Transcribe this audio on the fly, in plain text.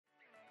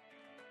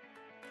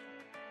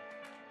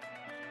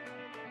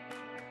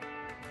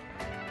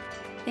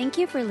Thank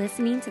you for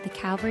listening to the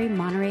Calvary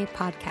Monterey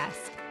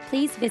podcast.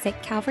 Please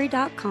visit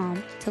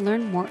calvary.com to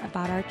learn more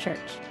about our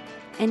church.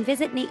 And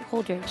visit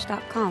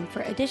nateholdridge.com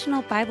for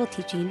additional Bible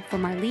teaching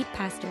from our lead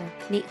pastor,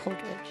 Nate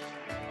Holdridge.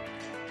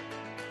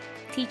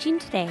 Teaching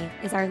today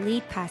is our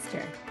lead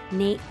pastor,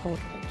 Nate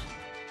Holdridge.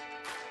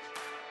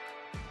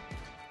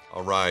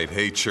 All right.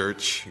 Hey,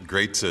 church.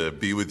 Great to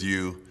be with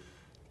you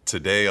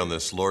today on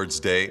this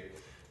Lord's Day.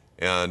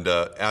 And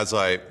as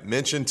I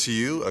mentioned to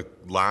you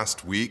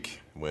last week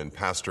when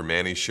Pastor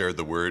Manny shared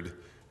the word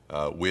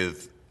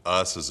with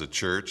us as a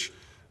church,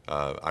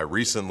 I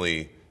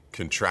recently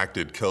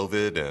contracted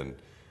COVID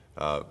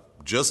and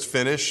just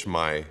finished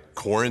my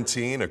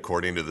quarantine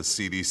according to the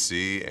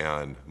CDC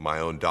and my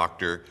own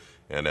doctor,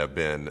 and have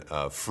been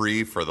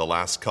free for the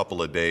last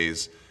couple of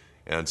days.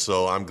 And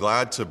so I'm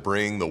glad to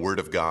bring the Word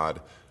of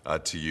God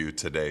to you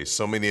today.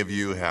 So many of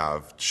you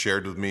have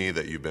shared with me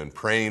that you've been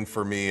praying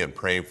for me and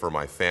praying for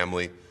my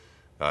family.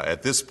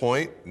 At this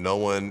point, no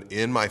one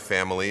in my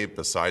family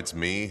besides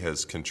me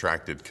has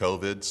contracted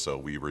COVID, so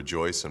we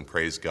rejoice and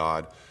praise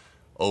God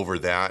over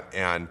that.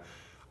 And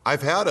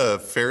I've had a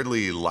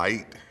fairly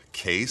light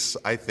case,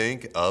 I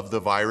think, of the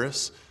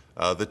virus.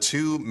 The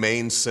two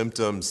main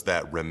symptoms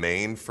that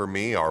remain for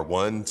me are,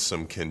 one,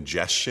 some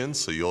congestion.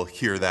 So you'll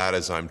hear that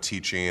as I'm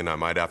teaching. I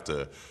might have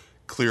to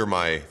clear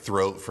my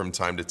throat from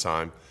time to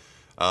time.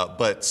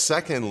 But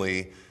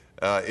secondly,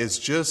 is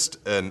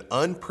just an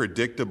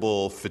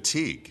unpredictable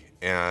fatigue.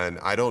 And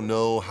I don't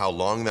know how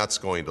long that's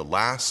going to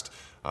last.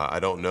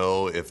 I don't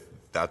know if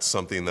that's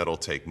something that'll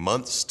take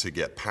months to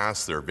get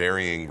past. There are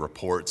varying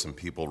reports, and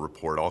people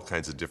report all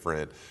kinds of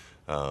different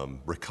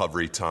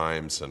recovery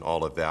times and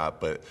all of that.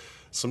 But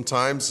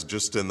sometimes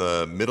just in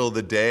the middle of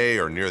the day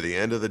or near the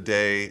end of the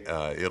day,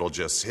 it'll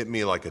just hit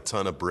me like a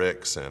ton of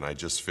bricks, and I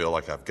just feel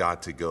like I've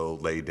got to go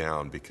lay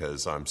down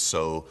because I'm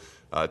so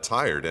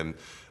tired. And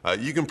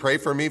you can pray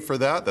for me for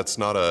that. That's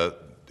not a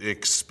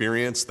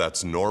experience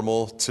that's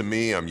normal to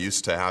me. I'm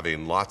used to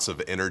having lots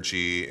of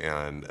energy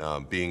and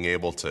being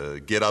able to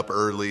get up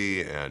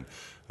early and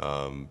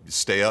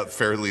stay up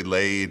fairly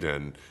late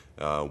and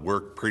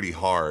work pretty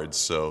hard.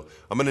 So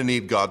I'm going to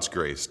need God's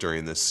grace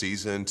during this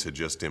season to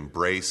just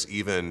embrace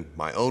even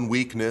my own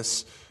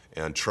weakness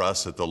and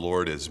trust that the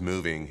Lord is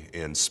moving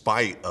in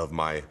spite of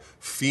my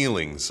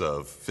feelings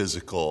of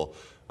physical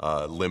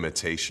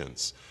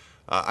limitations.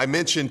 I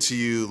mentioned to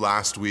you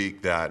last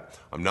week that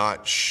I'm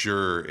not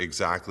sure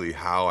exactly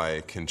how I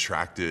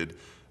contracted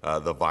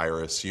the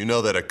virus. You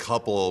know that a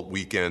couple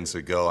weekends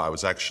ago, I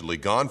was actually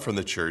gone from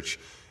the church,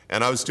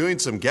 and I was doing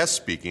some guest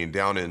speaking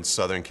down in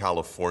Southern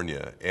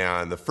California.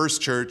 And the first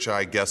church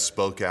I guest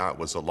spoke at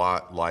was a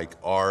lot like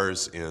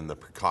ours in the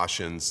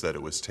precautions that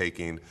it was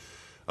taking.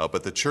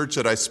 But the church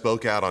that I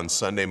spoke at on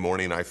Sunday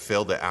morning, I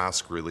failed to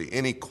ask really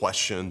any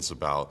questions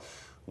about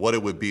what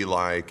it would be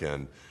like.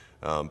 And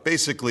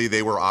basically,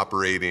 they were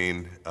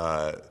operating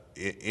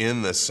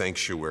in the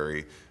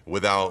sanctuary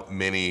without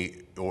many,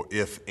 or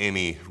if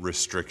any,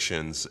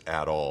 restrictions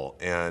at all.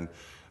 And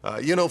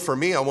for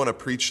me, I want to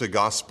preach the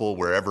gospel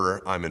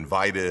wherever I'm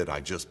invited.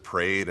 I just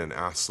prayed and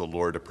asked the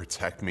Lord to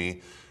protect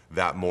me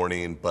that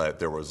morning, but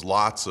there was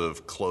lots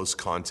of close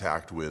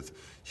contact with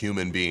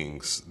human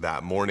beings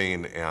that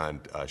morning, and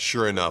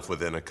sure enough,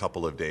 within a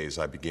couple of days,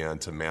 I began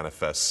to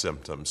manifest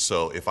symptoms.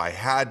 So if I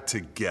had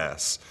to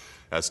guess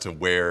as to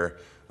where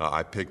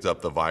I picked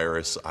up the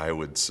virus, I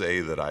would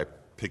say that I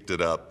picked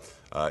it up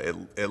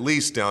at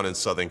least down in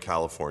Southern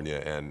California,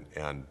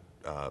 and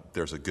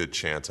there's a good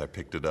chance I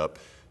picked it up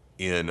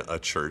in a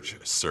church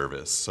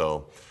service.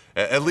 So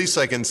at least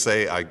I can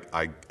say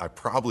I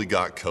probably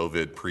got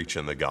COVID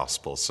preaching the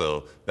gospel,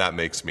 so that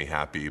makes me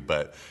happy.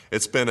 But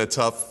it's been a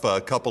tough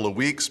couple of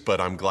weeks,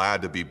 but I'm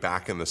glad to be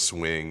back in the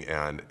swing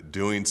and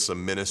doing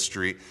some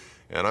ministry,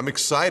 and I'm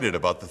excited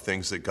about the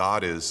things that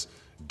God is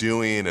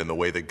doing and the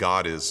way that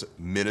God is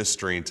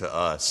ministering to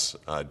us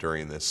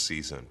during this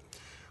season.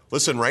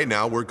 Listen, right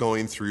now we're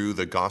going through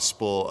the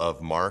Gospel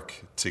of Mark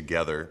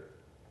together.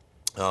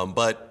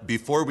 But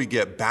before we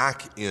get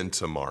back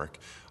into Mark,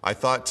 I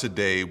thought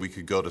today we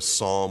could go to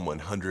Psalm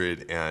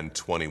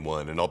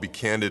 121, and I'll be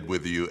candid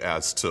with you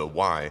as to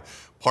why.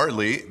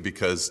 Partly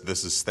because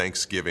this is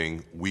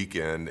Thanksgiving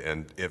weekend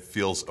and it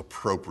feels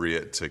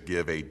appropriate to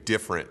give a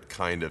different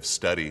kind of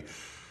study.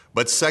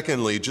 But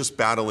secondly, just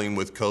battling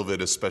with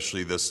COVID,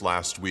 especially this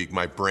last week,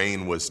 my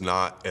brain was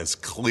not as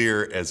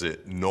clear as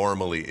it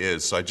normally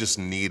is. So I just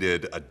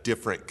needed a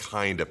different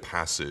kind of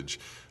passage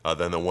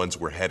than the ones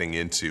we're heading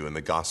into in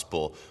the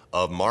Gospel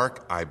of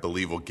Mark. I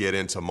believe we'll get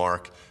into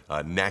Mark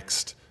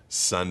next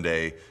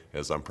Sunday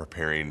as I'm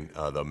preparing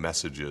the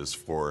messages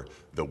for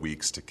the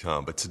weeks to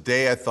come. But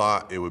today I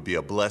thought it would be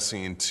a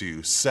blessing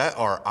to set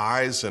our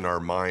eyes and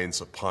our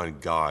minds upon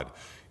God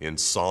in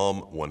Psalm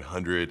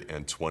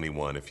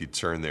 121, if you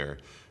turn there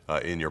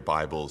in your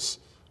Bibles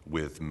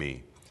with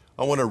me.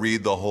 I want to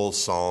read the whole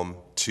psalm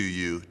to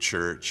you,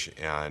 church,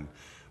 and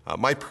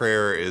my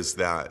prayer is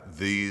that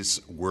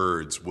these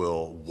words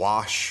will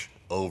wash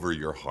over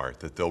your heart,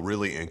 that they'll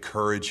really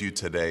encourage you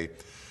today,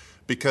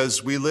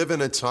 because we live in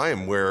a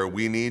time where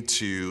we need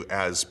to,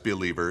 as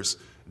believers,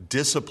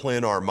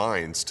 discipline our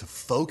minds to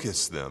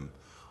focus them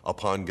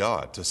upon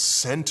God, to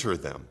center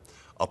them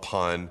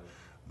upon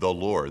the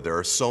Lord. There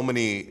are so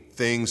many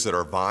things that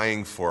are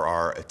vying for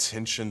our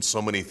attention,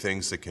 so many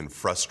things that can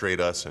frustrate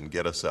us and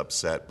get us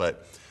upset.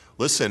 But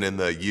listen, in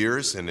the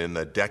years and in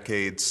the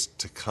decades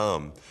to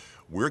come,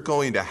 we're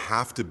going to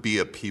have to be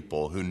a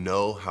people who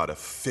know how to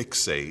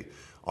fixate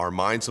our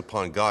minds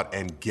upon God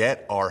and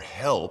get our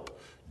help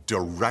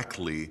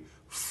directly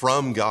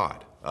from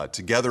God,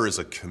 together as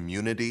a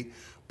community,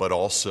 but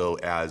also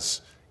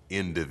as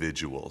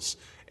individuals.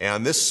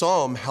 And this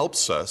psalm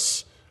helps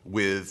us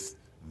with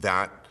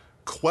that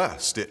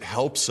quest. It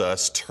helps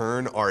us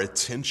turn our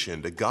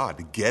attention to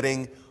God,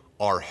 getting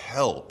our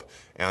help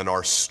and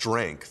our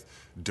strength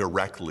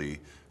directly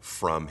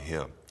from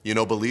Him. You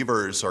know,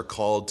 believers are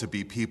called to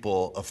be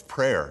people of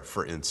prayer,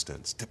 for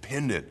instance,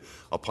 dependent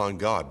upon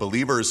God.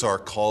 Believers are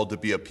called to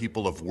be a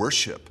people of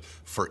worship,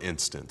 for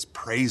instance,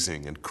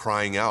 praising and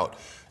crying out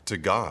to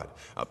God.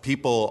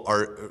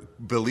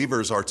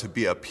 Believers are to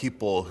be a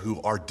people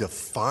who are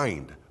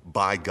defined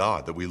by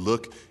God, that we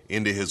look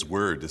into His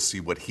Word to see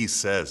what He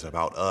says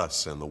about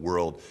us and the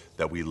world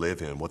that we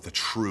live in, what the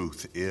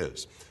truth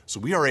is. So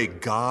we are a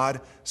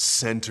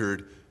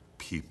God-centered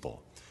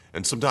people.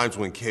 And sometimes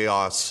when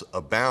chaos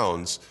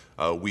abounds,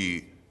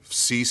 we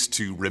cease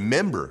to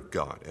remember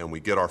God and we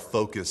get our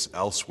focus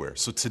elsewhere.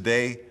 So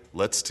today,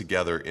 let's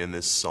together in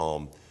this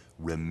psalm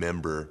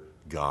remember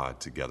God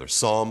together.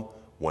 Psalm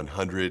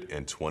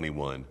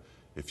 121,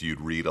 if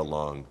you'd read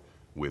along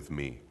with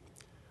me.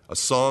 A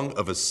song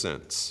of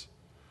ascents.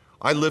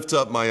 I lift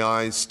up my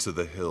eyes to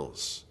the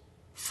hills.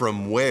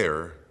 From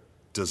where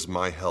does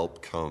my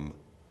help come?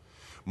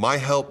 My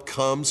help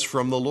comes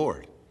from the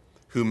Lord,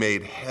 who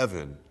made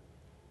heaven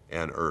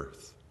and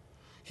earth.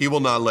 He will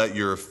not let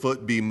your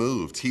foot be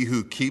moved. He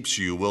who keeps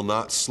you will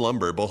not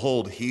slumber.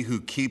 Behold, he who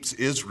keeps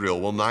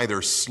Israel will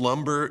neither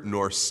slumber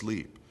nor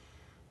sleep.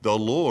 The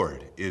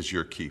Lord is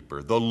your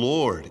keeper. The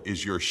Lord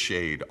is your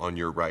shade on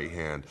your right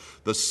hand.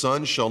 The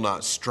sun shall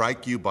not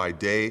strike you by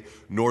day,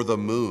 nor the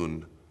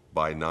moon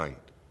by night.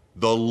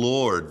 The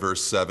Lord,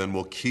 verse 7,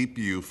 will keep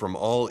you from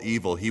all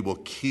evil. He will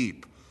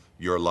keep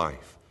your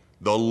life.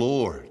 The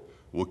Lord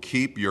will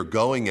keep your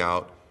going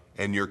out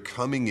and your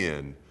coming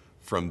in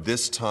from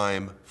this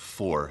time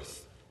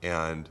forth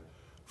and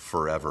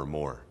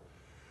forevermore.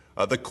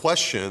 The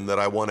question that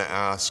I want to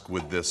ask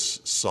with this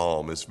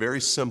psalm is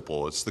very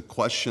simple. It's the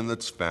question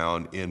that's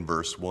found in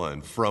verse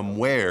 1. From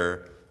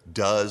where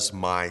does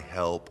my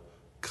help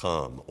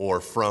come? Or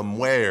from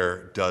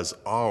where does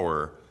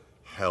our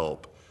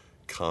help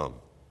come?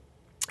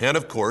 And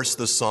of course,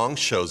 the song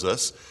shows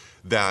us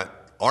that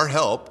our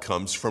help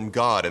comes from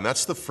God. And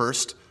that's the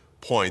first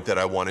point that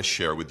I want to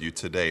share with you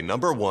today.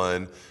 Number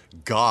one,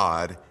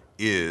 God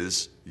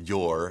is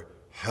your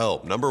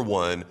help. Number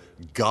one,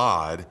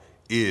 God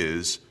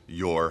is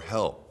your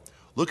help.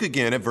 Look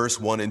again at verse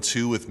 1 and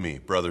 2 with me,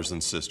 brothers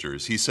and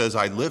sisters. He says,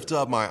 I lift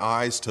up my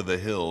eyes to the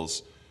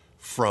hills.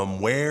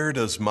 From where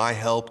does my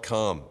help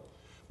come?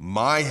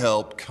 My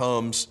help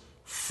comes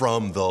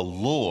from the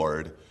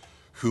Lord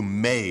who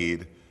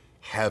made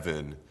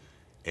heaven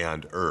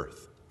and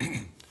earth.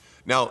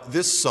 Now,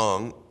 this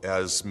song,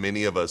 as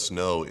many of us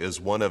know,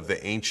 is one of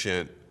the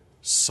ancient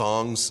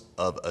songs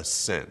of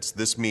ascents.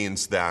 This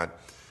means that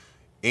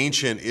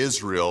ancient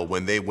Israel,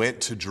 when they went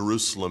to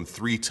Jerusalem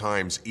 3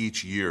 times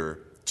each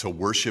year to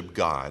worship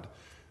God,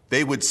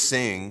 they would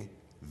sing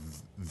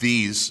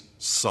these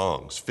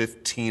songs,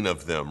 15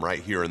 of them right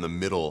here in the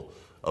middle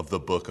of the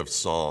book of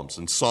Psalms.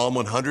 And Psalm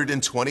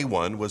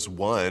 121 was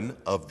one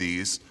of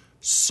these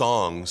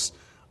songs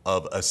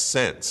of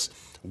ascents.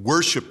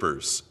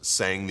 Worshipers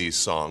sang these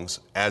songs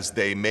as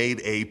they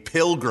made a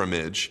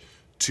pilgrimage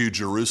to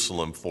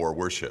Jerusalem for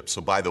worship.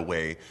 So by the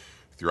way,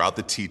 throughout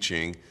the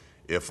teaching,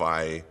 if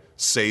I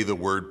say the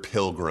word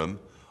pilgrim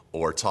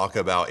or talk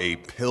about a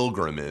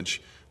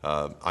pilgrimage,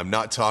 I'm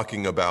not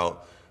talking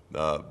about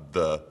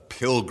the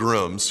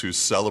pilgrims who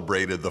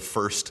celebrated the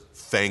first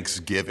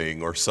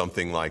Thanksgiving or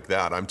something like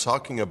that. I'm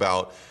talking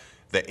about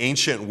the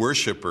ancient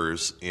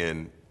worshipers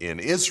in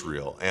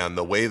Israel and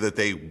the way that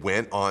they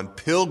went on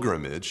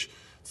pilgrimage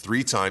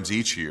 3 times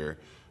each year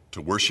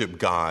to worship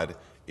God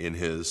in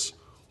His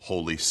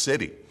holy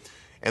city.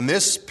 And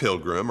this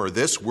pilgrim or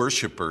this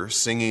worshiper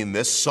singing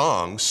this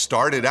song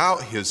started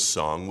out his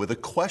song with a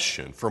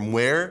question: from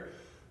where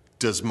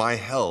does my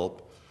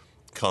help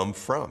come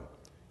from?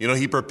 You know,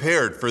 he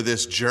prepared for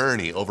this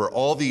journey over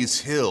all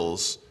these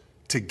hills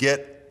to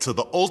get to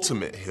the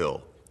ultimate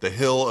hill, the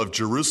hill of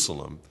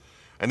Jerusalem.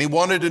 And he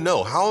wanted to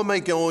know, how am I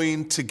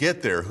going to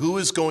get there? Who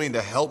is going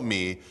to help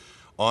me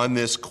on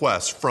this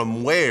quest?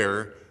 From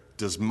where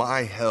does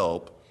my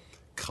help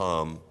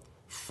come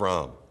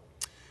from?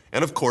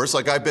 And of course,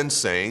 like I've been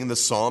saying, the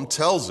psalm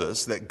tells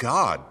us that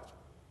God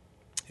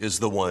is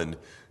the one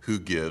who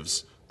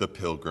gives the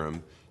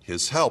pilgrim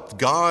his help.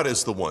 God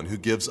is the one who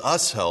gives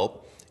us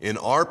help in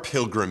our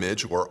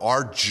pilgrimage or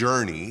our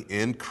journey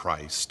in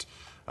Christ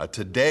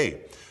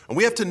today. And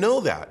we have to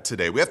know that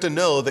today. We have to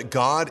know that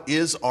God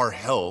is our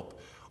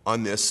help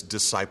on this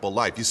disciple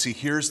life. You see,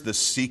 here's the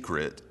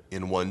secret,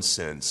 in one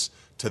sense,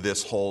 to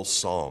this whole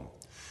psalm.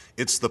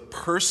 It's the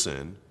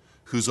person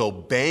who's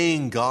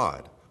obeying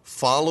God,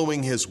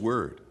 following his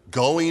word,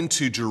 going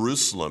to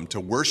Jerusalem to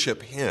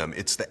worship him.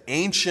 It's the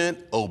ancient,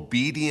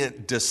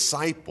 obedient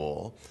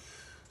disciple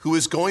who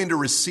is going to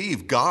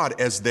receive God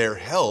as their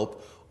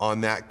help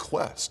on that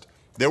quest.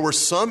 There were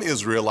some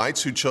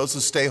Israelites who chose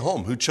to stay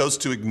home, who chose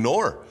to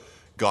ignore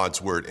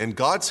God's word, and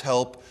God's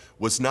help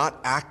was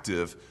not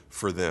active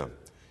for them.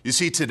 You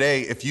see,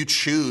 today, if you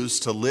choose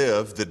to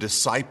live the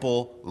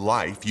disciple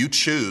life, you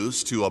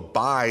choose to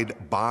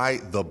abide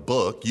by the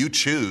book, you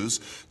choose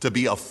to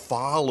be a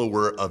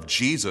follower of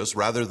Jesus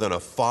rather than a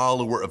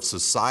follower of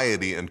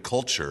society and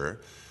culture,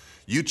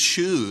 you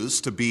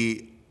choose to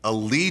be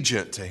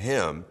allegiant to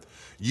him,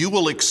 you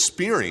will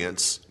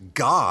experience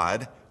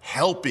God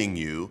helping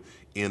you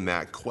in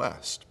that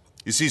quest.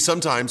 You see,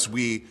 sometimes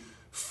we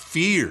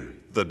fear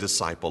the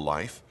disciple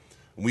life.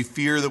 We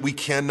fear that we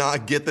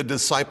cannot get the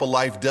disciple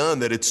life done,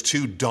 that it's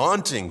too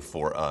daunting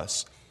for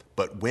us.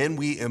 But when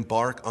we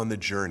embark on the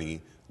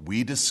journey,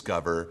 we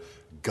discover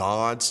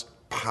God's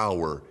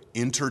power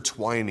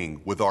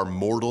intertwining with our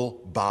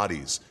mortal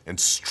bodies and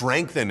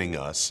strengthening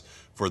us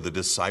for the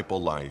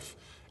disciple life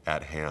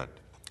at hand.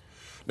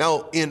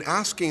 Now, in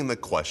asking the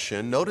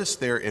question, notice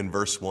there in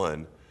verse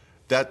 1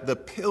 that the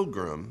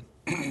pilgrim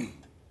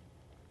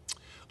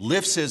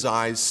lifts his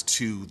eyes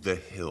to the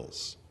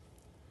hills.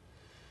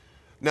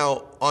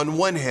 Now, on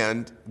one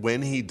hand,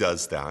 when he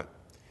does that,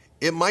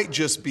 it might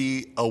just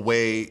be a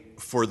way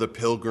for the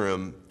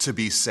pilgrim to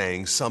be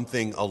saying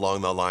something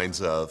along the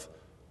lines of,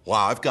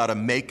 wow, I've got to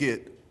make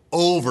it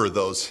over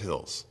those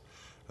hills.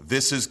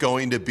 This is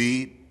going to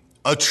be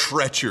a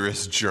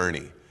treacherous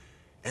journey.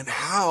 And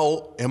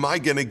how am I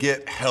going to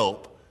get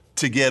help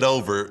to get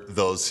over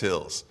those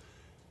hills?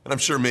 And I'm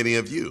sure many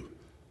of you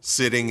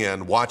sitting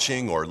and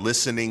watching or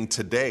listening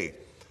today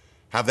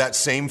have that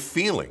same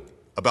feeling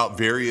about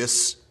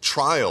various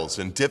trials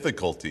and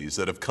difficulties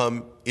that have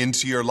come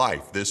into your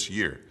life this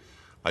year.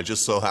 I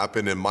just so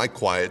happened in my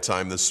quiet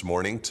time this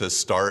morning to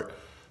start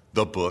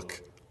the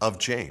book of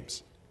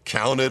James.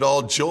 Count it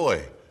all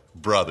joy,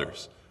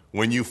 brothers,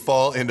 when you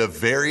fall into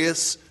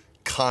various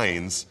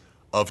kinds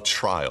of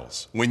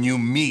trials, when you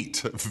meet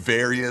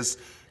various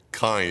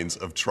kinds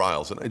of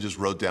trials. And I just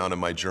wrote down in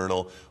my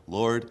journal,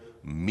 Lord,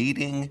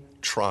 meeting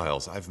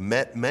trials. I've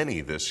met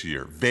many this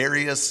year,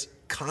 various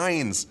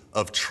kinds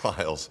of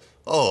trials.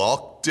 Oh,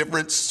 all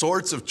different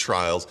sorts of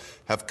trials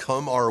have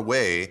come our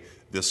way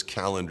this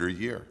calendar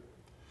year.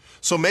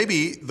 So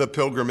maybe the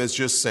pilgrim is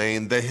just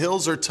saying, the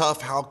hills are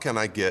tough, how can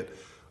I get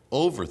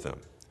over them?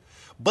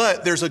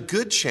 But there's a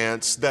good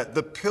chance that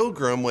the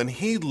pilgrim, when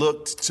he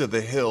looked to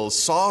the hills,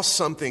 saw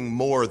something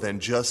more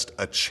than just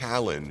a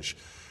challenge,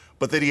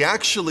 but that he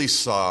actually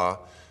saw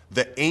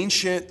the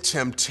ancient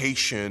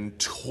temptation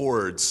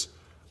towards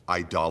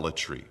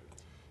idolatry.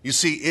 You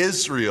see,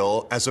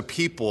 Israel as a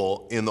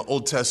people in the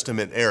Old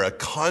Testament era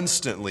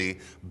constantly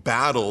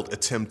battled a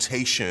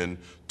temptation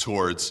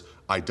towards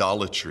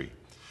idolatry.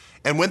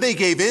 And when they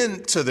gave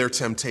in to their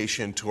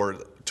temptation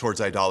towards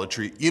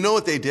idolatry, you know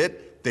what they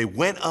did? They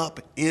went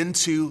up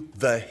into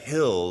the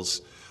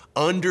hills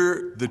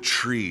under the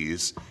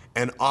trees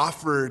and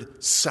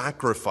offered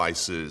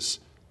sacrifices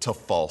to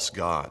false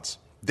gods.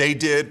 They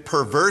did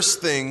perverse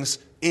things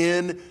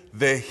in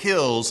the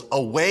hills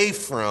away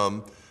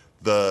from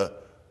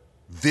the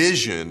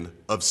vision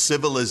of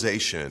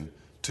civilization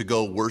to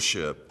go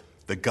worship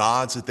the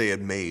gods that they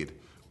had made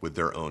with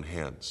their own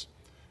hands.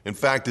 In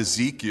fact,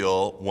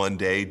 Ezekiel one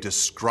day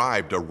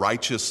described a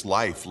righteous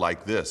life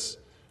like this.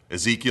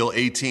 Ezekiel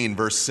 18,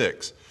 verse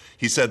 6.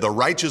 He said, the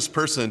righteous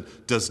person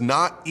does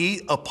not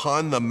eat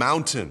upon the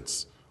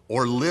mountains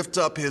or lift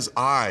up his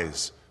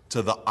eyes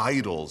to the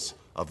idols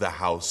of the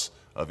house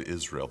of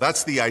Israel.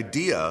 That's the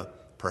idea,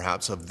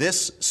 perhaps, of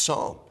this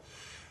psalm.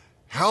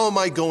 How am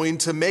I going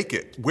to make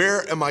it?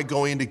 Where am I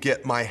going to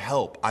get my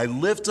help? I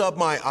lift up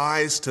my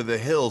eyes to the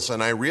hills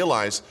and I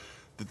realize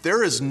that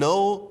there is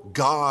no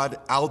God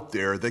out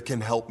there that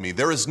can help me.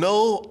 There is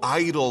no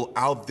idol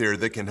out there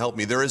that can help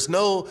me. There is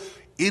no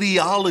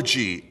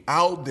ideology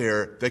out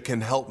there that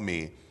can help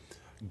me.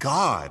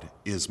 God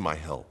is my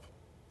help.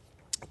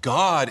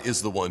 God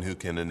is the one who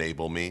can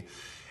enable me.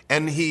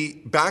 And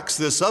he backs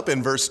this up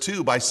in verse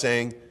 2 by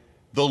saying,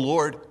 the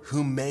Lord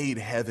who made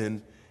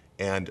heaven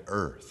and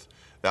earth.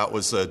 That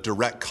was a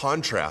direct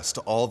contrast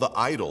to all the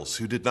idols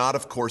who did not,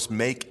 of course,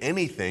 make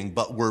anything,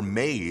 but were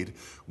made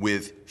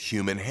with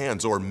human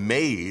hands or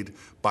made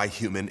by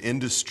human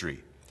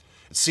industry.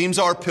 It seems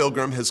our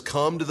pilgrim has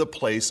come to the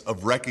place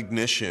of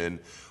recognition.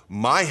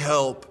 My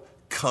help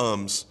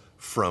comes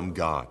from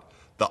God.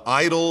 The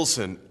idols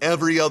and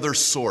every other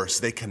source,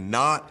 they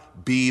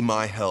cannot be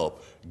my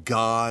help.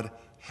 God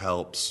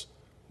helps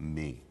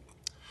me.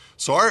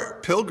 So our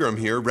pilgrim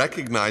here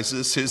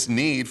recognizes his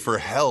need for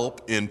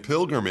help in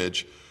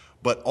pilgrimage,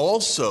 but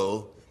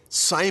also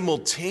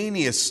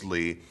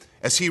simultaneously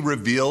as he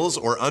reveals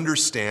or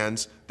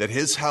understands that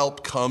his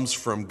help comes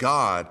from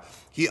God,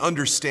 he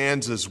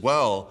understands as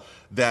well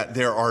that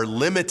there are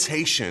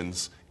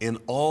limitations in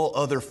all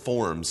other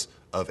forms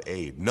of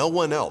aid. No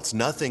one else,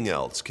 nothing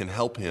else can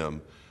help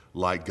him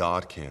like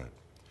God can.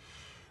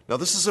 Now,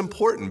 this is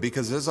important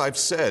because, as I've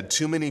said,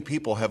 too many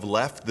people have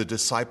left the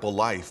disciple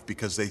life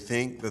because they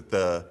think that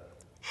the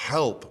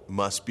help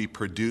must be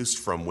produced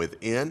from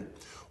within,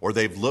 or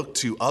they've looked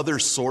to other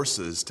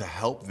sources to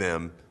help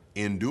them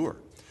endure.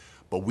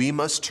 But we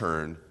must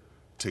turn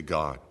to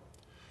God.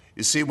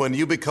 You see, when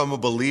you become a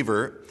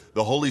believer,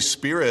 the Holy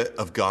Spirit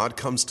of God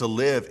comes to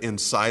live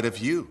inside of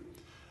you.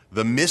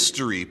 The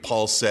mystery,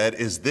 Paul said,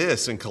 is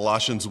this in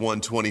Colossians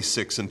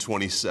 1:26 and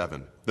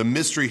 27. The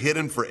mystery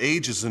hidden for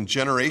ages and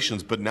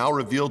generations, but now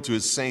revealed to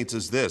his saints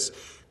is this: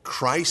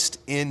 Christ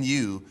in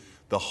you,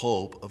 the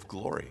hope of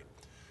glory.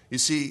 You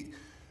see,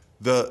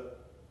 the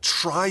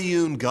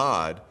triune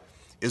God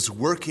is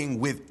working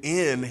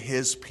within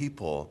his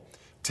people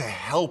to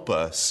help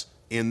us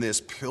in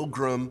this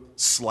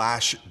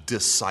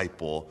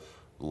pilgrim/disciple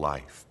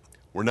life.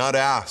 We're not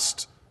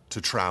asked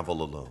to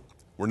travel alone.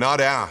 We're not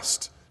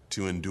asked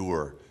to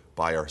endure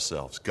by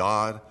ourselves.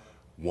 God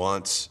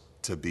wants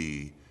to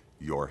be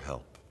your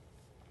help.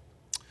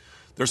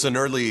 There's an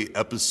early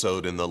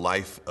episode in the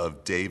life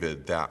of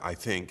David that I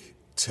think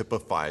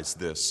typifies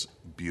this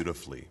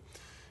beautifully.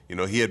 You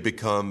know, he had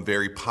become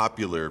very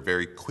popular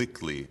very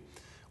quickly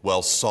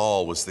while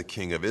Saul was the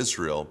king of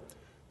Israel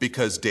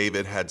because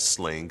David had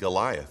slain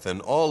Goliath.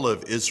 And all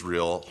of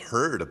Israel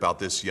heard about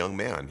this young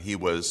man. He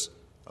was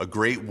a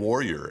great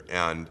warrior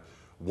and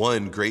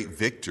won great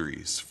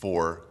victories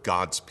for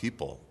God's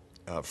people,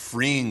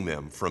 freeing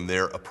them from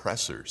their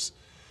oppressors.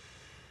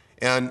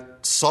 And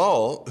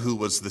Saul, who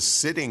was the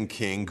sitting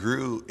king,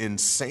 grew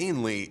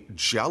insanely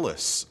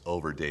jealous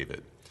over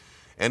David.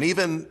 And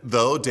even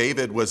though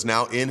David was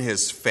now in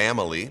his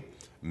family,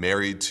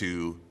 married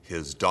to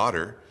his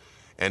daughter,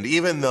 and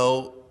even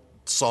though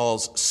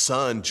Saul's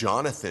son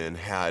Jonathan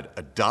had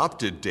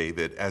adopted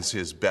David as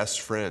his best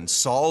friend,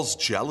 Saul's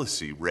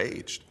jealousy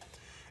raged.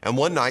 And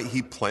one night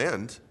he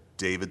planned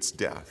David's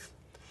death.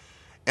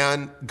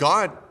 And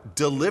God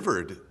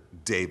delivered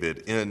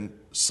David in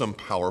some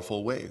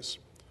powerful ways.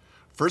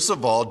 First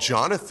of all,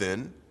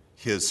 Jonathan,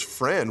 his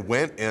friend,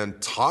 went and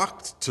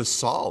talked to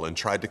Saul and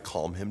tried to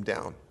calm him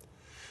down.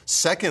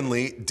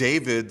 Secondly,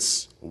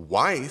 David's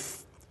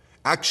wife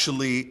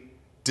actually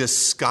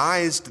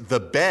disguised the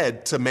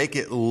bed to make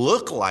it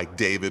look like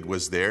David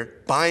was there,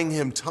 buying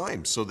him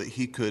time so that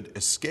he could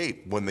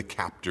escape when the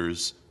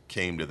captors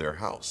came to their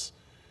house.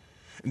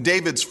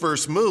 David's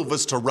first move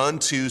was to run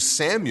to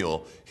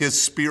Samuel,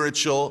 his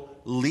spiritual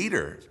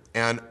leader,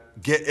 and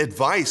get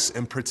advice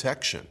and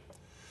protection.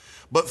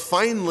 But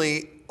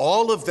finally,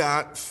 all of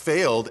that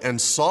failed, and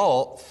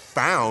Saul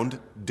found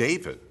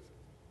David.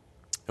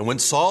 And when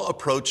Saul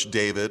approached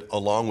David,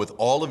 along with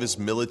all of his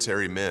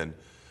military men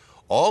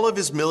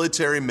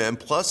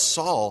plus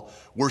Saul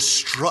were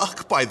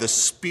struck by the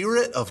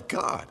Spirit of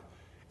God,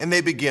 and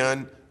they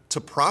began to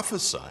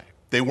prophesy.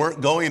 They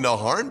weren't going to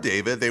harm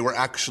David. They were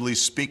actually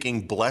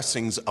speaking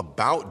blessings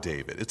about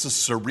David. It's a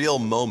surreal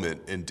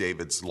moment in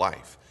David's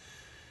life.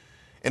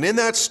 And in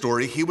that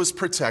story, he was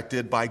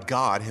protected by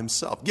God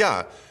himself.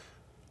 Yeah,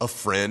 a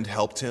friend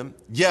helped him.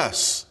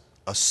 Yes,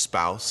 a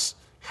spouse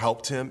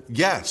helped him.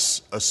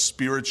 Yes, a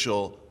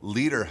spiritual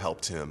leader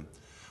helped him.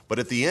 But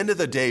at the end of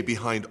the day,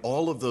 behind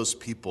all of those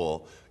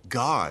people,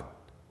 God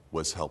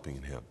was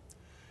helping him.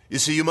 You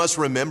see, you must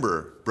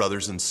remember,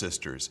 brothers and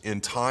sisters,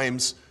 in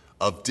times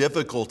of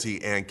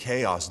difficulty and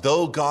chaos,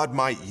 though God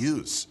might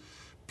use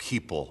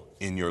people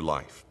in your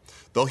life,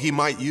 though he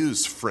might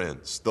use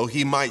friends, though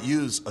he might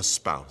use a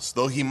spouse,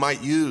 though he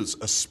might use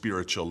a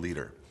spiritual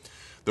leader,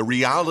 the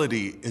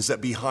reality is that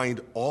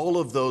behind all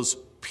of those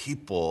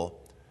people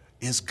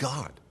is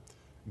God.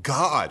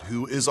 God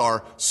who is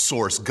our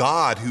source,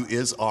 God who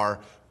is our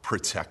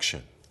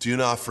protection. Do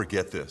not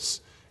forget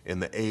this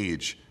in the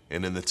age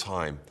and in the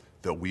time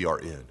that we are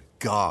in.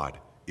 God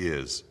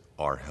is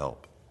our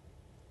help.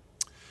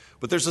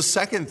 But there's a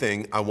second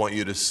thing I want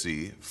you to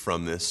see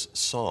from this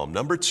psalm.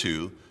 Number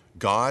 2,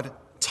 God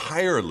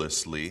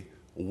tirelessly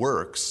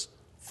works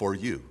for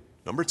you.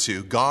 Number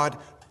 2, God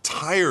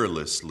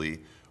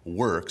tirelessly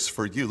works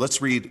for you.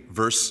 Let's read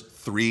verse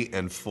 3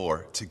 and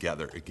 4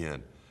 together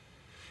again.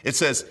 It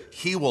says,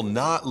 "He will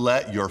not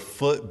let your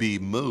foot be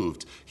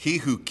moved. He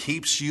who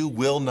keeps you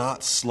will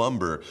not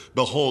slumber.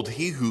 Behold,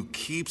 he who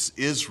keeps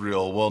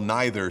Israel will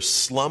neither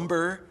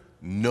slumber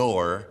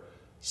nor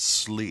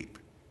sleep."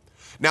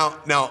 Now,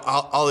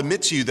 I'll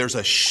admit to you, there's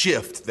a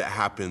shift that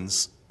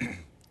happens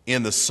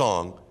in the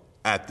song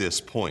at this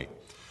point.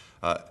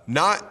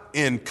 Not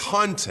in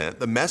content,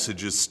 the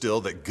message is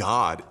still that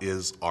God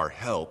is our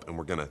help, and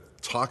we're going to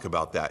talk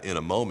about that in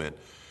a moment.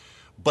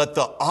 But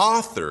the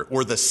author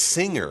or the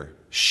singer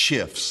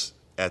shifts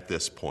at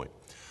this point.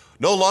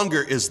 No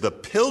longer is the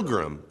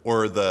pilgrim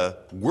or the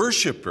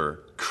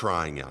worshiper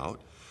crying out,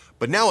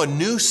 but now a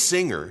new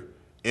singer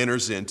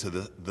enters into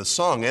the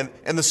song.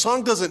 And the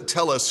song doesn't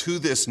tell us who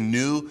this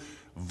new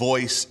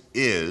voice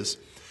is,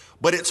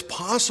 But it's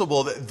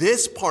possible that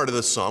this part of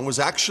the song was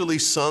actually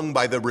sung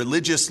by the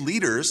religious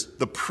leaders,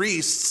 the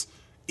priests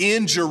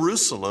in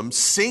Jerusalem,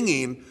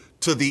 singing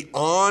to the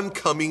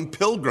oncoming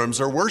pilgrims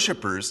or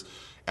worshipers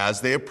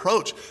as they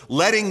approach,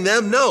 letting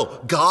them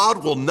know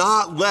God will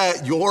not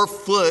let your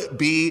foot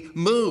be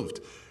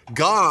moved.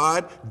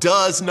 God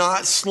does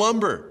not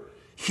slumber.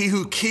 He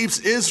who keeps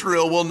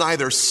Israel will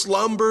neither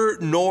slumber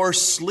nor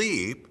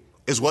sleep,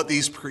 is what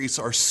these priests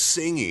are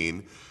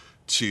singing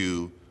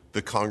to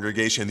the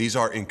congregation. These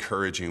are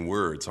encouraging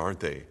words, aren't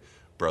they,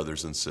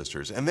 brothers and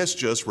sisters? And this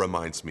just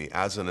reminds me,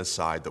 as an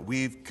aside, that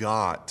we've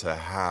got to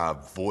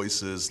have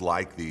voices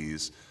like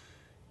these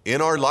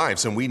in our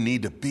lives, and we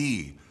need to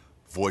be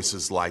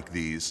voices like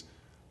these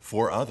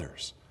for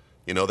others.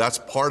 You know, that's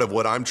part of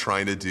what I'm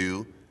trying to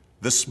do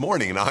this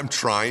morning, and I'm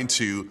trying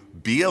to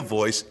be a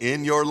voice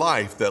in your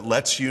life that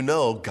lets you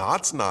know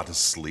God's not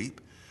asleep.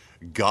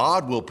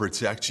 God will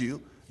protect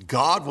you.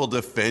 God will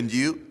defend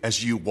you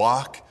as you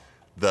walk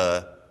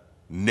the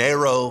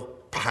narrow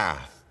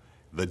path,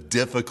 the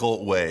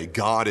difficult way.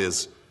 God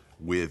is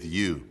with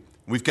you.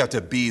 We've got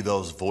to be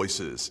those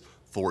voices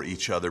for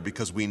each other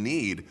because we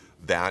need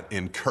that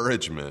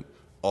encouragement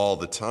all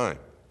the time.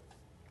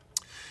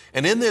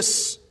 And in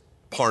this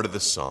part of the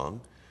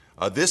song,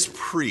 this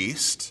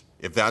priest,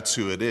 if that's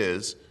who it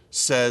is,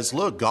 says,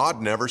 look,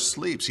 God never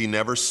sleeps. He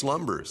never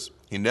slumbers.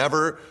 He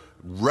never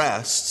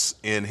rests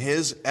in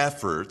his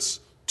efforts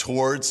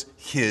towards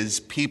his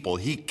people.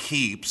 He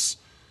keeps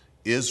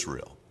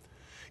Israel.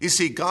 You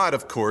see, God,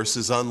 of course,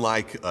 is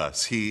unlike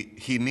us.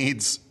 He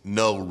needs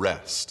no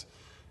rest.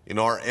 You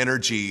know, our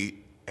energy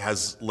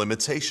has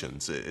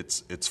limitations.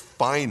 It's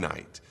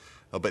finite,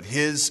 but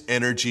his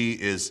energy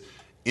is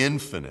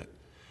infinite.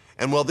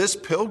 And while this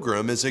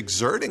pilgrim is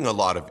exerting a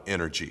lot of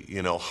energy,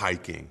 you know,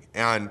 hiking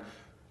and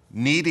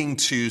needing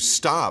to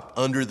stop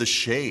under the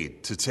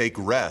shade to take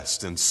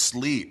rest and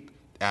sleep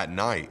at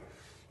night,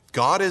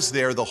 God is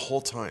there the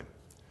whole time,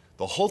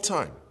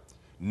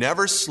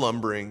 never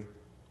slumbering,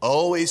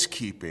 always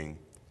keeping,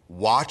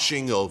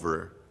 watching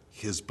over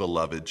his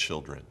beloved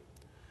children.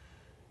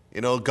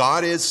 You know,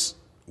 God is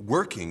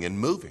working and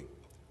moving,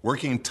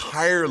 working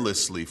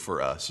tirelessly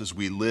for us as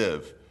we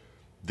live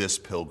this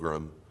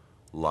pilgrim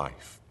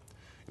life.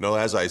 You know,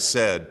 as I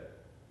said,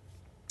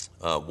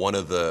 one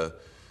of the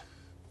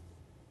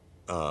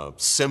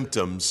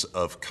symptoms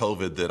of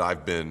COVID that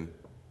I've been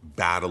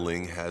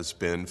battling has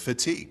been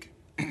fatigue.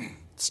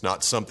 It's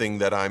not something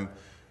that I'm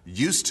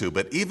used to,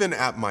 but even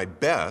at my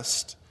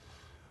best,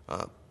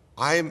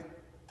 I'm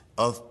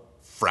a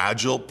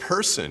fragile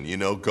person, you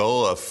know,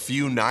 go a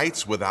few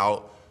nights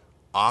without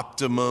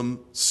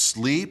optimum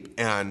sleep,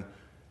 and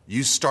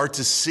you start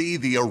to see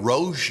the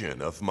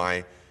erosion of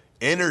my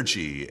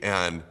energy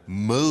and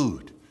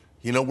mood.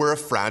 You know, we're a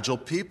fragile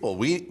people.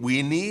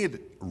 We need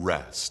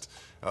rest.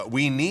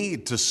 We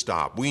need to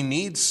stop. We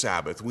need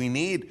Sabbath. We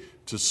need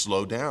to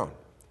slow down.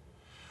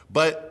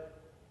 But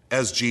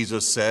as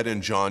Jesus said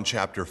in John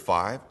chapter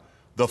 5,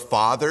 the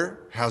Father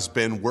has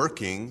been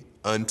working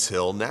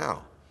until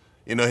now.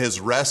 You know, his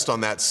rest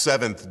on that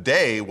seventh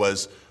day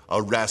was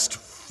a rest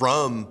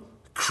from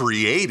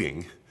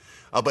creating,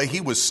 but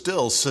he was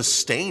still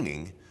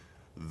sustaining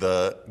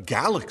the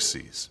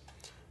galaxies.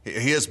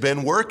 He has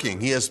been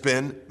working. He has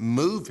been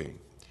moving.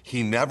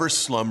 He never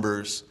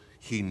slumbers.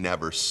 He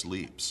never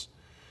sleeps.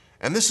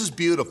 And this is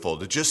beautiful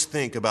to just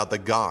think about the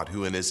God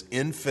who in his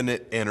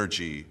infinite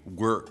energy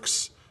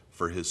works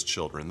for his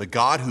children. The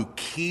God who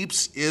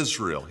keeps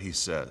Israel, he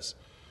says.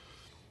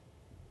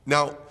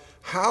 Now,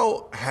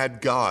 how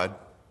had God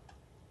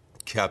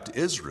kept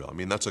Israel? I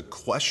mean, that's a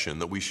question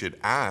that we should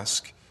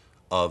ask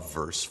of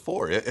verse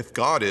 4. If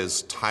God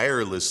is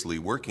tirelessly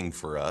working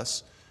for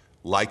us,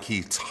 like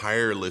he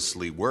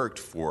tirelessly worked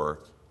for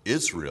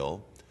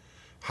Israel,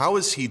 how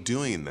is he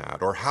doing that?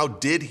 Or how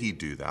did he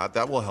do that?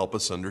 That will help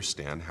us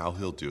understand how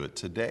he'll do it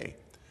today.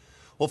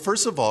 Well,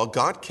 first of all,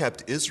 God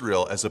kept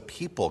Israel as a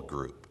people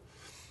group.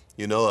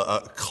 You know,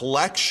 a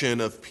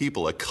collection of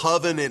people, a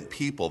covenant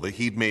people that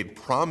he'd made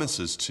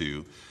promises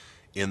to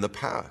in the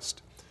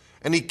past.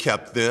 And he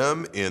kept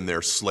them in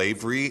their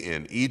slavery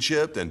in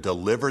Egypt and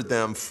delivered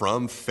them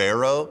from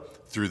Pharaoh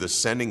through the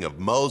sending of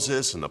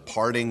Moses and the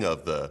parting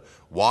of the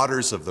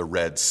waters of the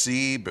Red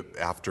Sea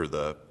after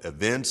the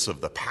events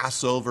of the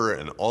Passover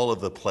and all of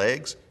the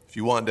plagues. If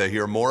you want to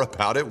hear more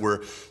about it,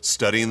 we're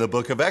studying the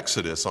book of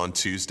Exodus on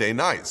Tuesday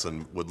nights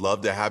and would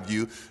love to have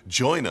you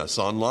join us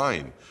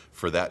online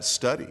for that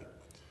study.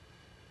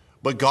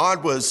 But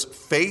God was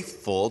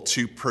faithful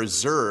to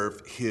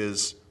preserve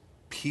his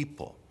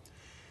people.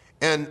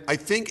 And I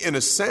think in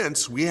a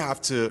sense, we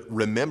have to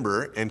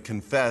remember and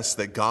confess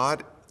that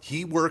God,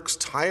 he works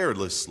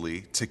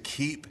tirelessly to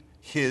keep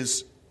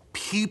his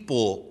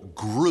people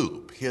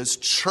group, his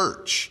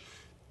church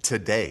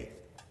today.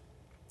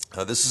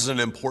 This is an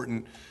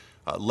important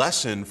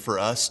lesson for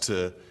us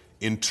to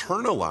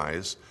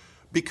internalize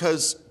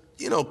because,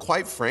 you know,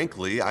 quite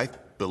frankly, I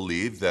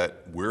believe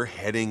that we're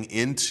heading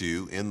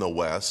into, in the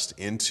West,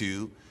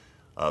 into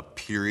a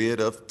period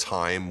of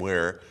time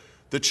where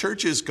the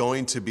church is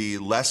going to be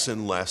less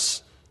and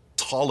less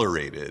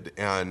tolerated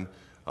and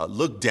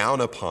looked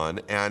down upon,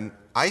 and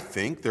I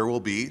think there will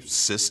be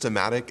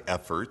systematic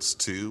efforts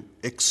to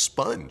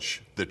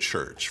expunge the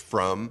church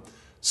from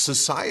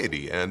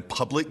society and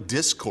public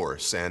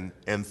discourse and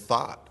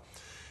thought.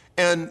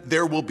 And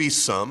there will be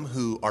some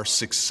who are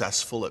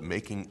successful at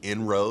making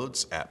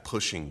inroads, at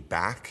pushing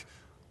back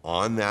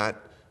on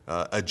that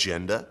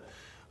agenda.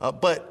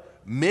 But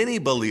many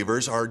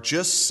believers are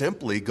just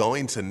simply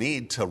going to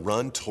need to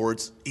run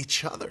towards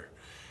each other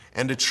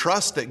and to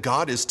trust that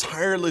God is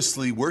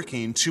tirelessly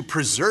working to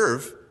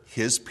preserve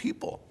his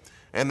people,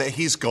 and that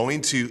he's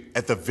going to,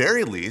 at the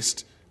very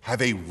least,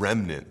 have a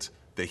remnant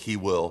that he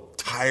will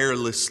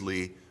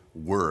tirelessly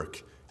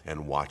work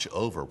and watch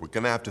over. We're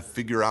going to have to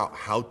figure out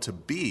how to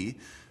be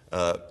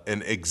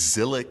an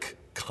exilic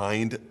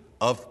kind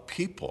of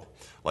people.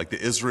 Like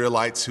the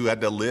Israelites who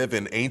had to live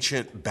in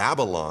ancient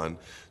Babylon,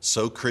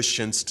 so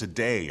Christians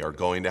today are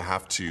going to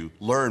have to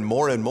learn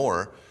more and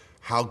more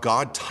how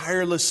God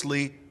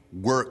tirelessly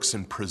works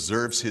and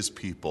preserves his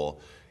people,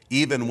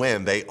 even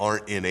when they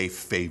aren't in a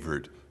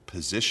favored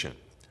position.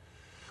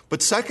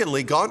 But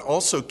secondly, God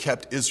also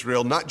kept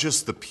Israel, not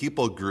just the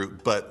people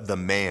group, but the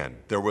man.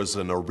 There was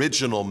an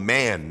original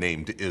man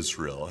named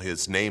Israel.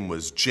 His name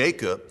was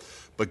Jacob,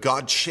 but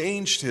God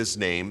changed his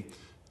name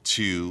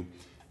to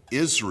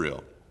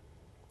Israel.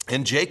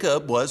 And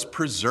Jacob was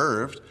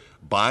preserved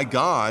by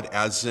God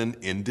as an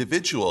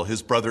individual.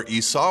 His brother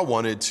Esau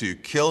wanted to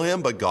kill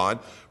him, but God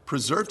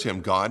preserved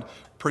him. God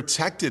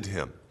protected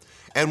him.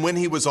 And when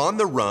he was on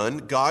the run,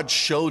 God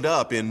showed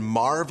up in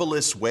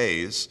marvelous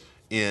ways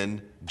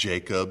in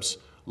Jacob's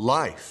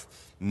life.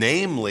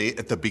 Namely,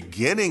 at the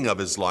beginning of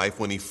his life,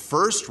 when he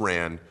first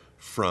ran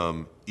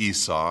from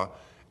Esau,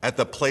 at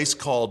the place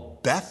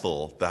called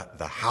Bethel,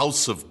 the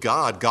house of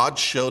God, God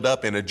showed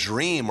up in a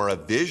dream or a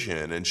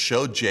vision and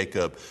showed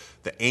Jacob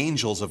the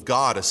angels of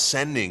God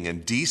ascending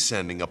and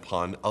descending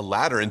upon a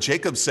ladder. And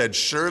Jacob said,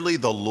 "Surely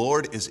the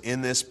Lord is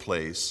in this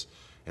place,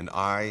 and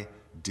I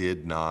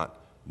did not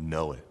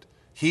know it."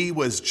 He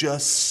was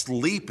just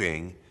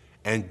sleeping,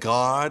 and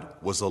God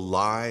was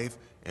alive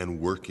and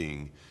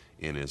working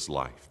in his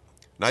life.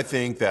 And I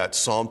think that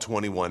Psalm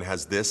 21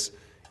 has this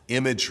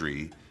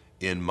imagery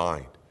in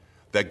mind,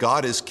 that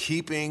God is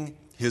keeping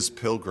his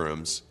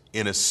pilgrims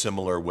in a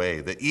similar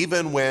way, that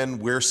even when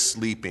we're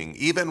sleeping,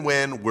 even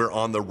when we're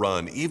on the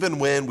run, even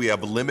when we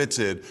have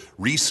limited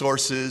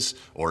resources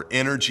or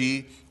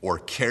energy or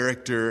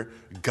character,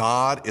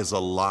 God is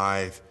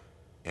alive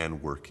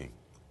and working.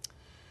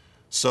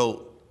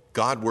 So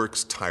God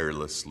works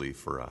tirelessly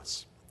for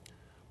us.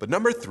 But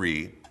number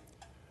 3,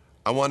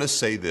 I want to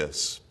say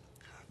this: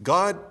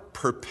 God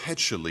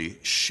perpetually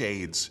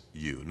shades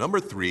you. Number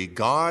 3,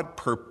 God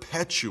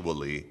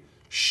perpetually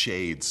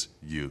shades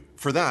you.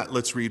 For that,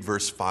 let's read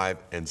verse 5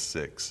 and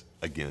 6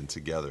 again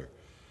together.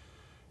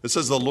 It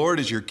says, "The Lord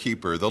is your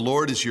keeper. The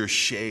Lord is your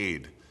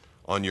shade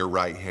on your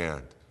right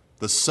hand.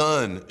 The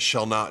sun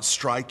shall not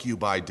strike you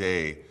by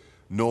day,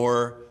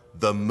 nor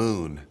the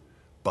moon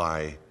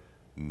by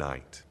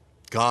night."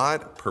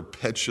 God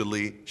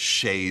perpetually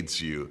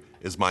shades you,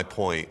 is my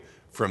point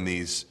from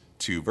these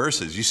 2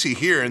 verses. You see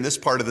here in this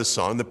part of the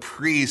song, the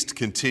priest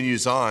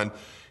continues on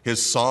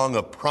his song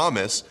of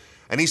promise,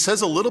 and he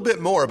says a little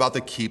bit more about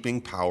the keeping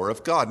power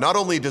of God. Not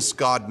only does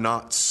God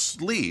not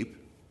sleep,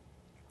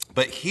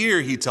 but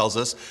here he tells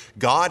us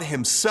God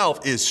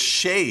himself is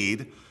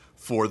shade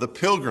for the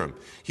pilgrim.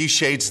 He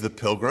shades the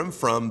pilgrim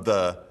from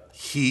the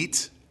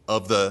heat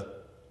of the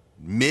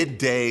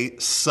midday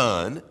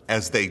sun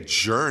as they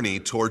journey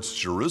towards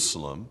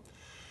Jerusalem.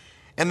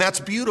 And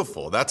that's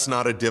beautiful. That's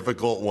not a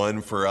difficult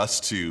one for us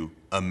to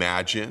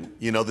imagine.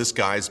 You know, this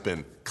guy's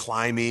been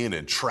climbing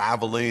and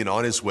traveling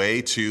on his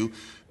way to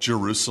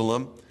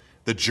Jerusalem.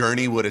 The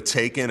journey would have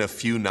taken a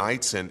few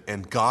nights,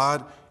 and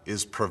God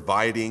is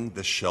providing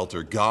the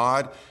shelter.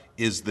 God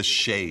is the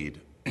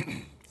shade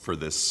for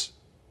this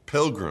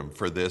pilgrim,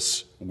 for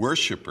this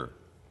worshiper.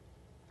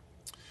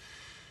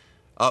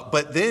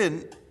 But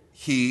then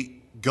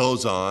he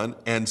goes on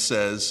and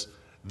says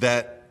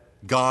that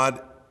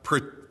God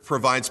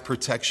provides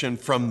protection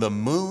from the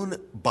moon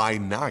by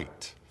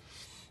night.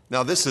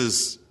 Now, this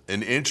is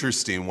an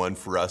interesting one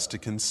for us to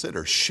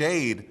consider.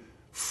 Shade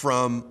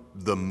from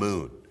the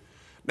moon.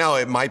 Now,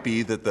 it might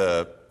be that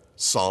the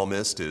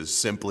psalmist is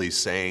simply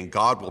saying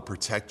God will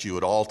protect you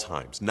at all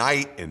times.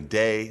 Night and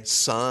day,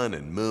 sun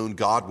and moon,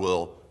 God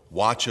will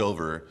watch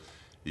over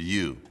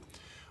you.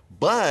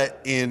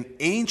 But in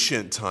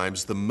ancient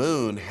times, the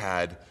moon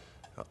had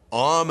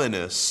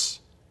ominous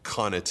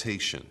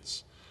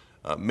connotations.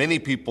 Many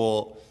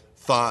people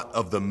thought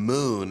of the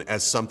moon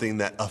as something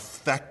that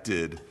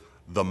affected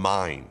the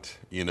mind.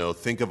 You know,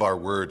 think of our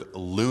word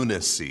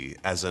lunacy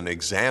as an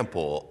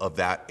example of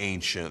that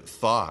ancient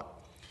thought.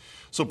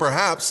 So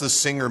perhaps the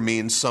singer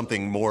means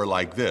something more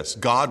like this: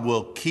 God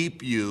will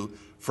keep you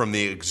from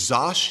the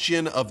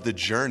exhaustion of the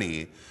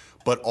journey,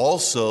 but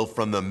also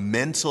from the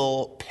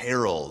mental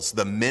perils,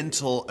 the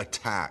mental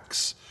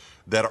attacks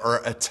that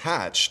are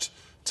attached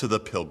to the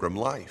pilgrim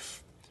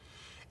life.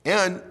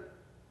 And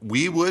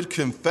we would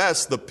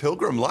confess the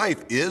pilgrim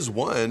life is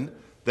one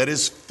that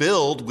is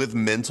filled with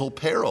mental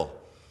peril.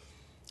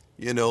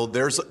 You know,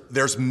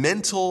 there's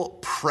mental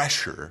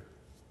pressure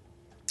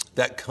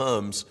that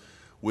comes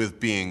with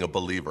being a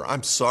believer.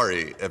 I'm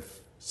sorry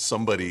if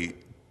somebody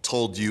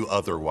told you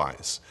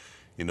otherwise.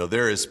 You know,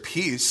 there is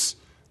peace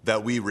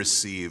that we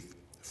receive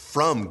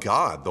from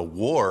God. The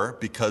war,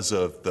 because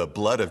of the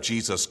blood of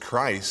Jesus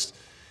Christ,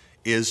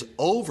 is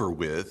over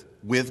with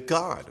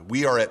God.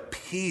 We are at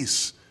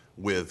peace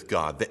with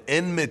God. The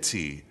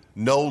enmity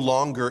no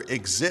longer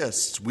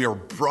exists. We are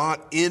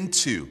brought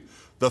into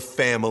the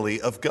family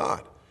of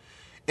God.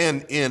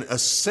 And in a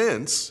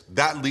sense,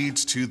 that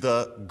leads to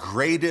the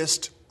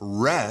greatest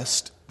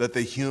rest that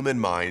the human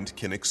mind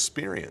can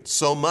experience.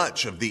 So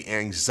much of the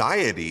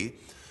anxiety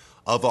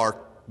of our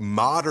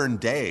modern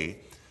day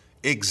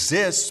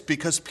exists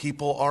because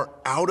people are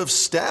out of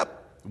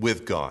step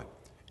with God.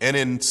 And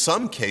in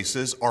some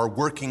cases are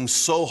working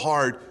so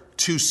hard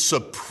to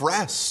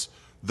suppress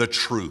the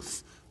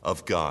truth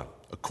of God,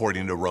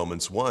 according to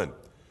Romans 1.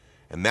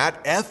 And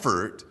that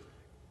effort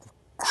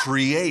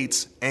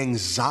creates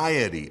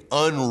anxiety,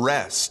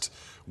 unrest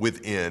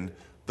within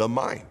the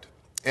mind.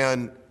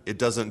 And it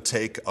doesn't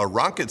take a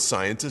rocket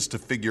scientist to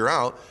figure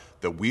out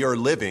that we are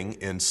living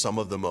in some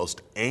of the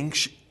most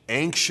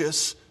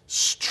anxious,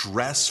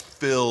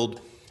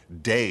 stress-filled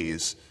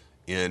days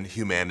in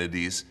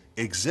humanity's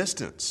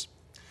existence.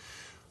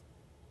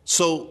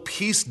 So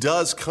peace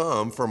does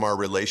come from our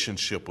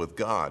relationship with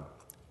God.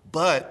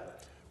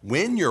 But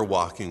when you're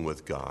walking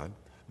with God,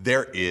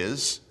 there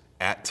is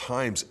at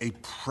times a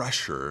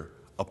pressure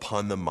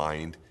upon the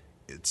mind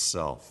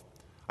itself.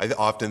 I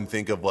often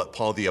think of what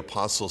Paul the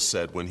Apostle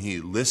said when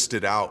he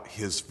listed out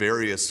his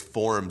various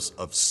forms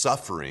of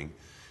suffering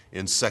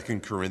in 2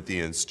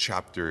 Corinthians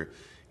chapter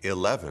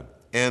 11.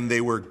 And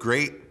they were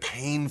great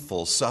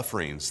painful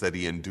sufferings that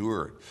he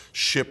endured,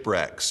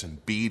 shipwrecks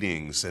and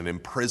beatings and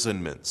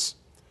imprisonments.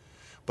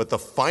 But the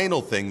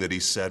final thing that he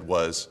said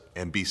was,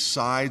 and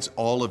besides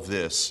all of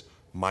this,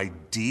 my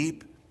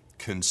deep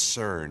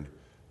concern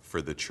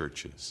for the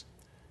churches.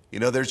 You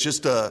know, there's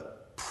just a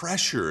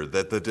pressure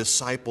that the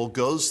disciple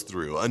goes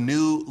through, a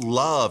new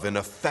love and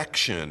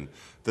affection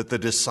that the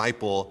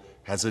disciple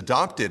has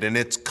adopted, and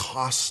it's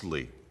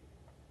costly.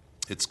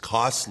 It's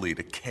costly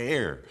to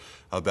care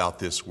about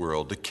this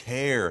world, to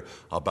care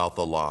about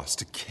the lost,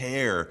 to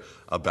care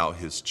about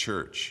his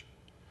church.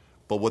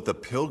 But what the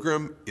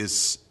pilgrim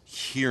is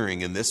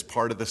hearing in this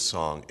part of the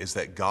song is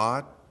that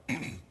God,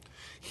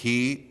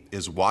 he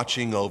is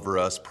watching over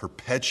us,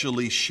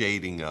 perpetually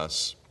shading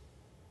us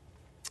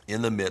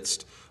in the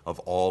midst of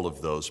all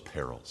of those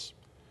perils.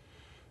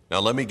 Now,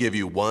 let me give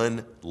you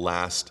one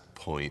last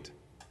point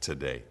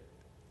today.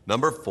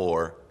 Number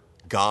 4,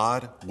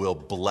 God will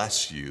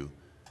bless you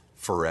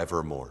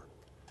forevermore.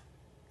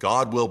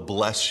 God will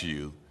bless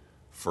you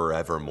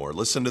forevermore.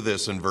 Listen to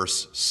this in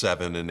verse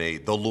 7 and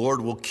 8. The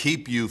Lord will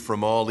keep you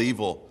from all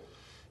evil.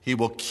 He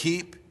will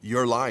keep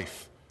your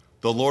life.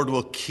 The Lord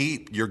will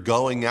keep your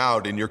going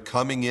out and your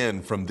coming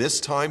in from this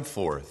time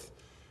forth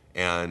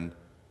and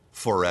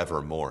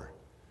forevermore.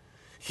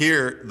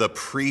 Here, the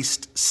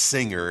priest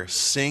singer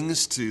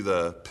sings to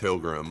the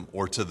pilgrim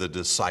or to the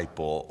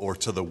disciple or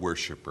to the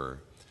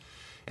worshiper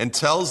and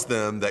tells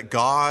them that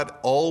God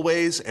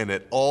always and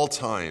at all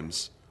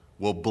times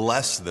will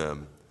bless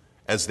them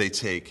as they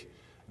take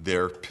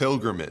their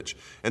pilgrimage.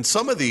 And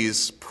some of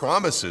these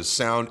promises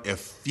sound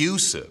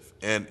effusive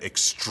and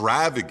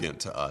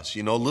extravagant to us,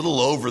 you know, a little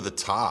over the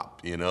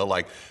top, you know,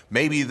 like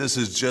maybe this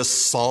is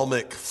just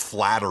psalmic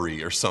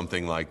flattery or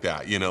something like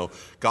that. You know,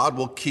 God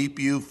will keep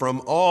you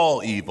from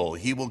all evil.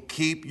 He will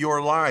keep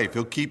your life.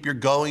 He'll keep your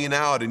going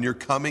out and your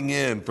coming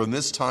in from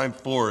this time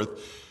forth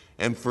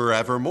and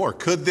forevermore.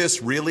 Could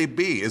this really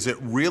be? Is it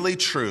really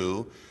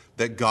true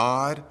that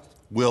God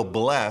will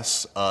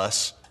bless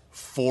us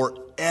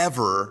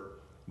forevermore?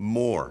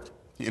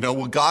 You know,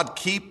 will God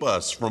keep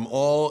us from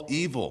all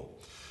evil?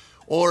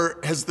 Or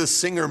has the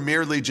singer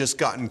merely just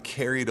gotten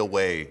carried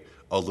away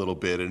a little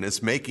bit and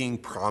is making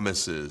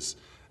promises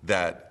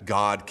that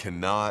God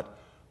cannot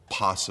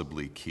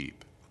possibly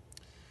keep?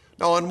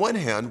 Now, on one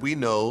hand, we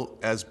know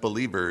as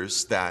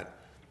believers that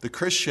the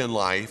Christian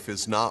life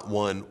is not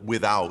one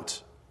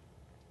without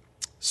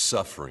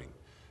suffering.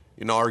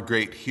 You know, our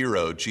great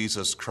hero,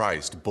 Jesus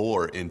Christ,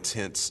 bore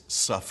intense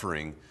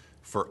suffering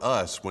for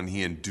us when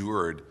he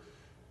endured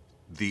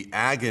the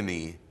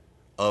agony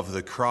of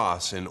the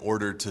cross in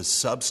order to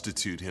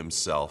substitute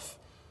himself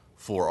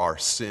for our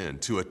sin,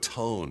 to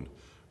atone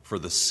for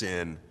the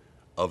sin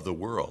of the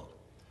world.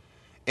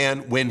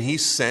 And when he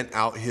sent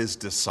out his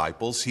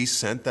disciples, he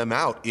sent them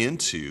out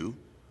into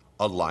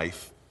a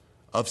life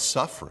of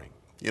suffering.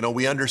 You know,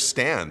 we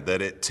understand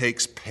that it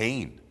takes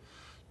pain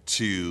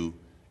to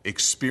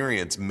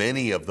experience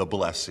many of the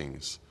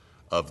blessings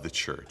of the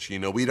church. You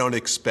know, we don't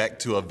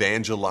expect to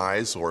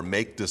evangelize or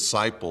make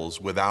disciples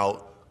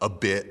without a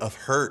bit of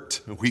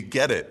hurt. We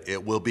get it.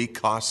 It will be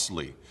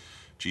costly.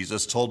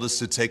 Jesus told us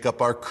to take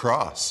up our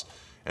cross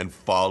and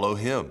follow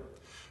him.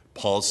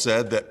 Paul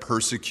said that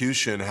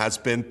persecution has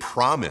been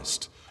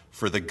promised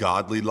for the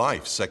godly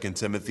life, 2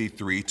 Timothy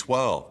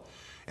 3:12.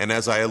 And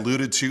as I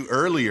alluded to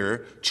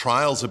earlier,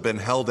 trials have been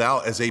held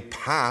out as a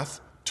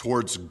path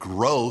towards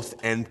growth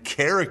and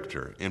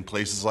character in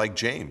places like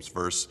James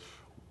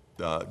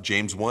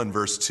 1,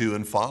 verse 2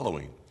 and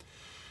following.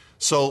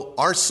 So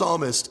our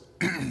psalmist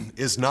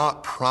is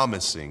not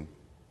promising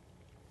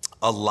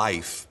a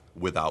life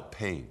without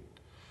pain.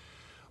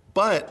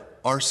 But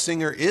our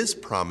singer is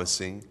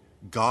promising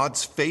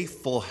God's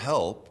faithful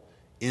help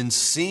in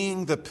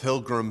seeing the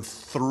pilgrim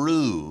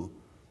through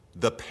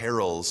the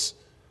perils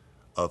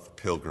of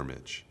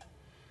pilgrimage.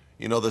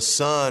 You know, the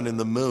sun and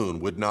the moon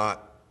would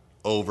not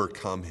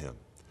overcome him.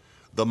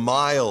 The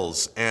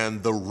miles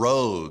and the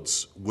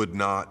roads would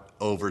not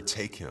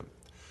overtake him.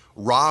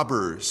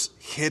 Robbers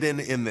hidden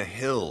in the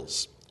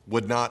hills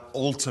would not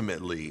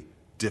ultimately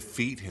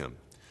defeat him.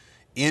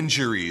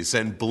 Injuries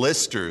and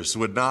blisters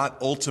would not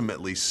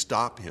ultimately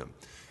stop him.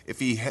 If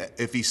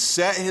he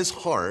set his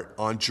heart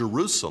on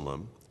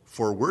Jerusalem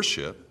for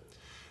worship,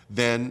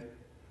 then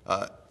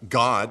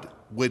God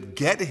would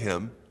get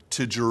him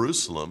to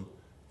Jerusalem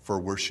for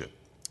worship.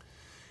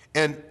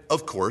 And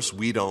of course,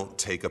 we don't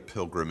take a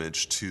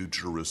pilgrimage to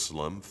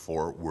Jerusalem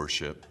for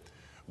worship.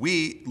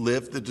 We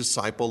live the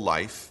disciple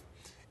life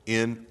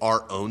in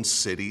our own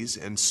cities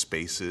and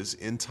spaces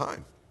in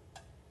time.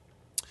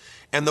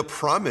 And the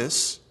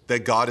promise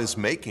that God is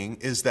making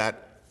is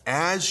that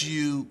as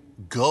you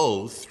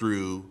go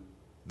through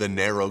the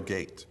narrow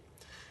gate,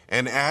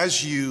 and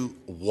as you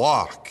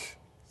walk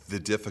the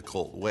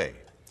difficult way,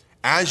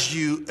 as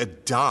you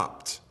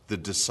adopt the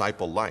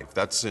disciple life,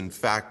 that's in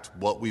fact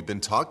what we've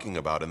been talking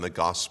about in the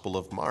Gospel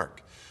of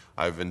Mark.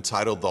 I've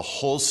entitled the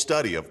whole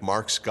study of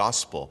Mark's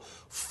Gospel,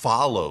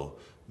 Follow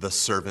the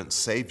Servant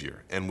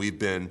Savior. And we've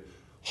been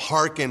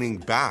hearkening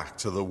back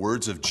to the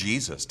words of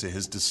Jesus to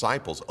his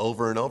disciples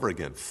over and over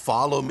again.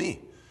 Follow me,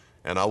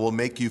 and I will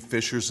make you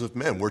fishers of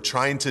men. We're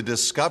trying to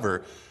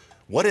discover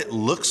what it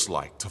looks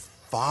like to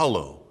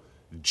follow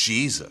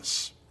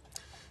Jesus,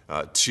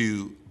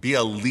 to be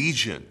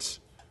allegiant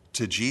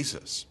to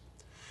Jesus.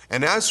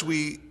 And as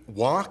we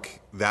walk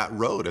that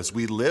road, as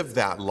we live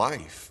that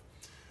life,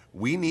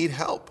 we need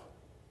help.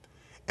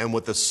 And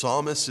what the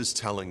psalmist is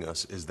telling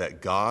us is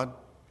that God,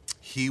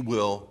 he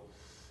will,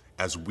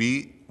 as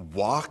we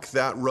walk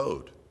that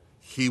road,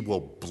 he will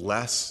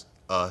bless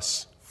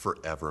us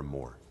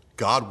forevermore.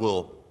 God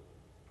will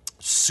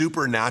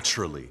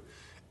supernaturally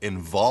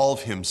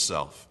involve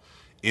himself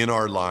in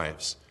our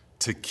lives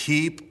to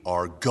keep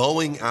our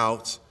going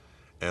out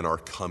and our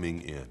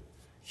coming in.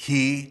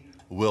 He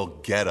will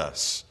get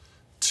us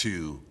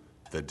to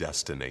the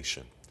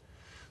destination.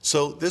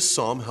 So this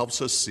psalm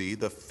helps us see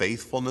the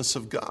faithfulness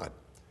of God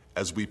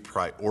as we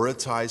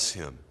prioritize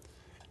him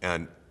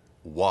and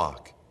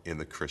walk in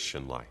the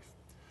Christian life.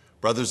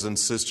 Brothers and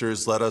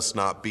sisters, let us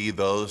not be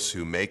those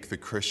who make the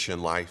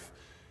Christian life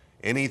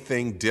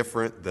anything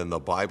different than the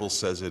Bible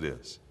says it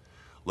is.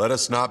 Let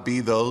us not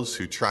be those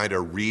who try to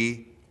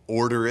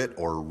reorder it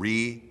or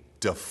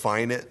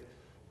redefine it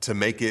to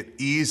make it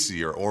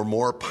easier or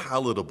more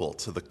palatable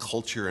to the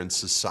culture and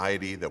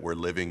society that we're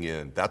living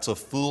in. That's a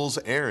fool's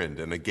errand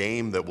and a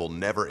game that will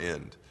never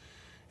end.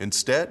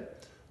 Instead,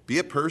 be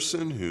a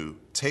person who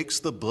takes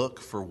the book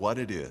for what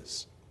it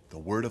is, the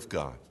Word of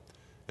God,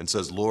 and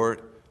says,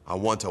 Lord, I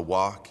want to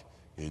walk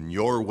in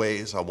your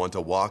ways. I want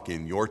to walk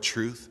in your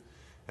truth.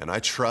 And I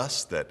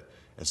trust that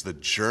as the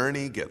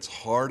journey gets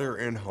harder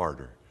and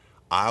harder,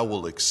 I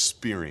will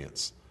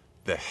experience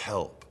the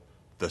help,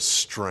 the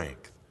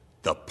strength,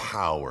 the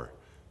power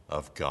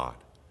of God.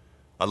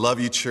 I love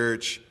you,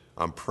 church.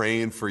 I'm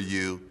praying for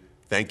you.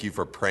 Thank you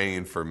for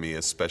praying for me,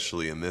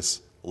 especially in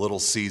this little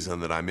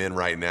season that I'm in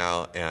right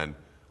now. And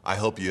I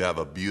hope you have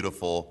a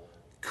beautiful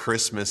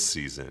Christmas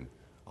season.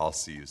 I'll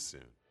see you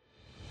soon.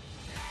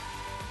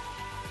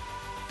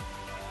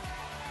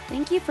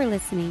 Thank you for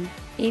listening.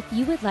 If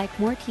you would like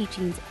more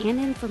teachings and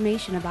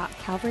information about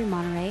Calvary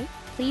Monterey,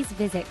 please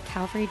visit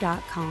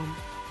calvary.com.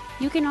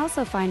 You can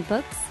also find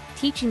books,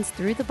 teachings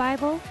through the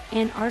Bible,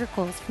 and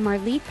articles from our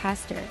lead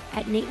pastor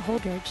at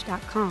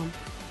nateholdridge.com.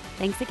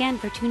 Thanks again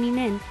for tuning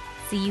in.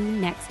 See you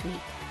next week.